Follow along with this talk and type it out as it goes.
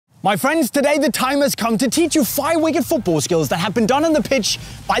My friends, today the time has come to teach you 5 wicked football skills that have been done on the pitch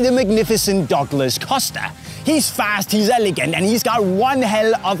by the magnificent Douglas Costa. He's fast, he's elegant, and he's got one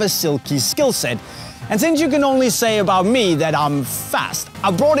hell of a silky skill set. And since you can only say about me that I'm fast, I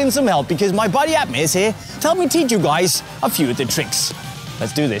brought in some help because my buddy Atme is here to help me teach you guys a few of the tricks.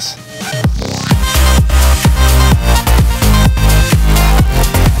 Let's do this.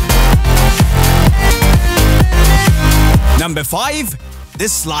 Number 5. The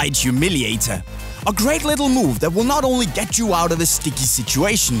slide humiliator. A great little move that will not only get you out of a sticky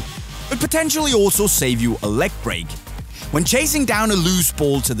situation, but potentially also save you a leg break. When chasing down a loose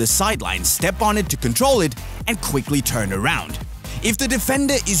ball to the sideline, step on it to control it and quickly turn around. If the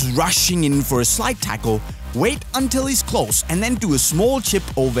defender is rushing in for a slide tackle, wait until he's close and then do a small chip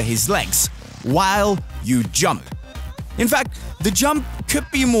over his legs while you jump. In fact, the jump could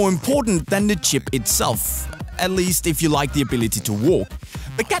be more important than the chip itself, at least if you like the ability to walk.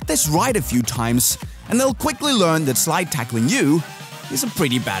 But get this right a few times and they'll quickly learn that slide tackling you is a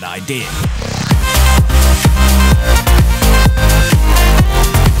pretty bad idea.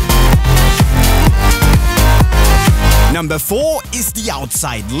 Number 4 is the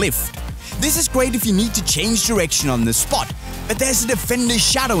outside lift. This is great if you need to change direction on the spot, but there's a defender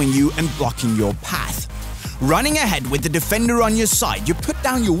shadowing you and blocking your path. Running ahead with the defender on your side, you put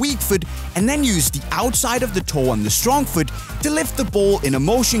down your weak foot and then use the outside of the toe on the strong foot to lift the ball in a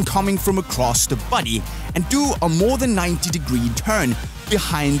motion coming from across the body and do a more than 90-degree turn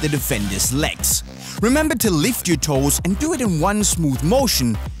behind the defender's legs. Remember to lift your toes and do it in one smooth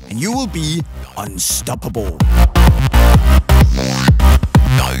motion and you will be unstoppable.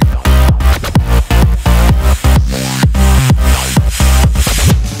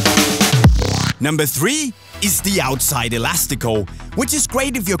 Number 3 is the outside elastico, which is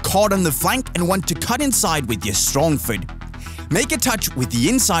great if you're caught on the flank and want to cut inside with your strong foot. Make a touch with the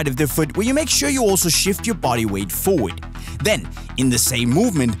inside of the foot where you make sure you also shift your body weight forward. Then, in the same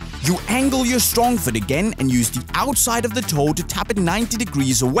movement, you angle your strong foot again and use the outside of the toe to tap it 90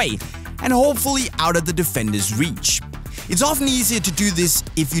 degrees away and hopefully out of the defender's reach. It's often easier to do this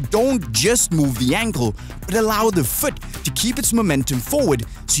if you don't just move the ankle, but allow the foot to keep its momentum forward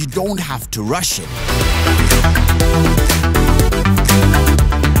so you don't have to rush it.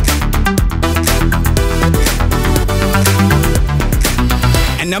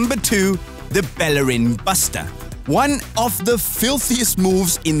 And number 2, the Bellerin Buster. One of the filthiest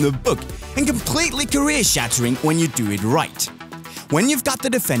moves in the book and completely career-shattering when you do it right. When you've got the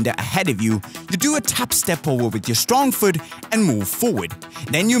defender ahead of you, you do a tap step over with your strong foot and move forward.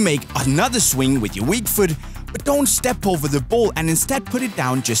 Then you make another swing with your weak foot, but don't step over the ball and instead put it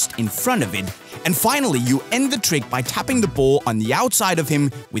down just in front of it. And finally, you end the trick by tapping the ball on the outside of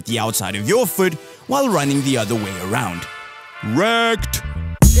him with the outside of your foot while running the other way around. Wrecked!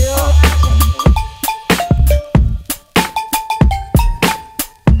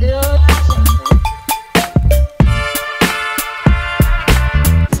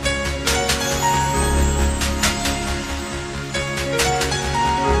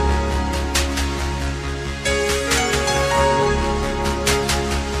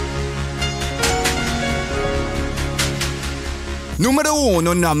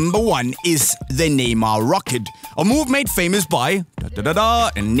 Number 1 is the Neymar Rocket, a move made famous by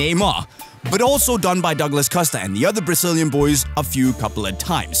Neymar, but also done by Douglas Costa and the other Brazilian boys a couple of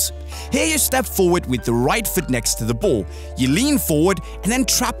times. Here you step forward with the right foot next to the ball, you lean forward and then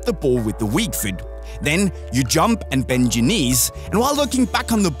trap the ball with the weak foot. Then you jump and bend your knees, and while looking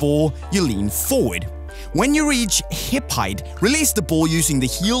back on the ball, you lean forward. When you reach hip height, release the ball using the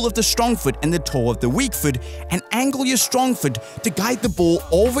heel of the strong foot and the toe of the weak foot and angle your strong foot to guide the ball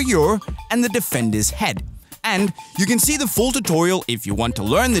over your and the defender's head. And you can see the full tutorial if you want to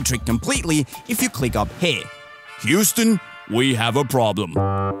learn the trick completely if you click up here. Houston, we have a problem.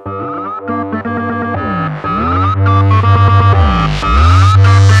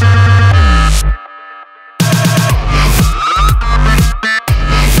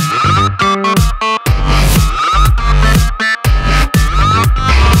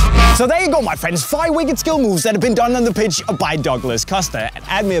 So there you go, my friends, 5 wicked skill moves that have been done on the pitch by Douglas Costa. And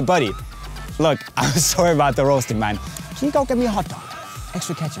add me a buddy. Look, I'm sorry about the roasting, man. Can you go get me a hot dog?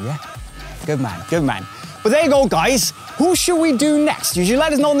 Extra ketchup, yeah? Good man, good man. But there you go, guys. Who should we do next? You should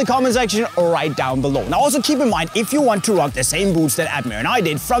let us know in the comment section right down below. Now also keep in mind, if you want to rock the same boots that Admir and I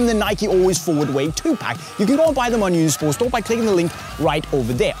did from the Nike Always Forward Wave 2-pack, you can go and buy them on Unisport store by clicking the link right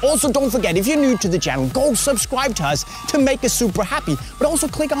over there. Also, don't forget, if you're new to the channel, go subscribe to us to make us super happy, but also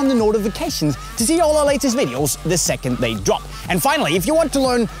click on the notifications to see all our latest videos the second they drop. And finally, if you want to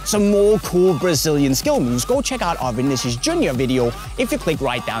learn some more cool Brazilian skill moves, go check out our Vinicius Jr. video if you click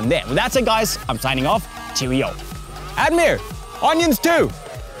right down there. With that said, guys, I'm signing off. Cheerio. Admir, onions too.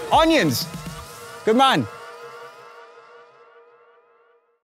 Onions. Good man.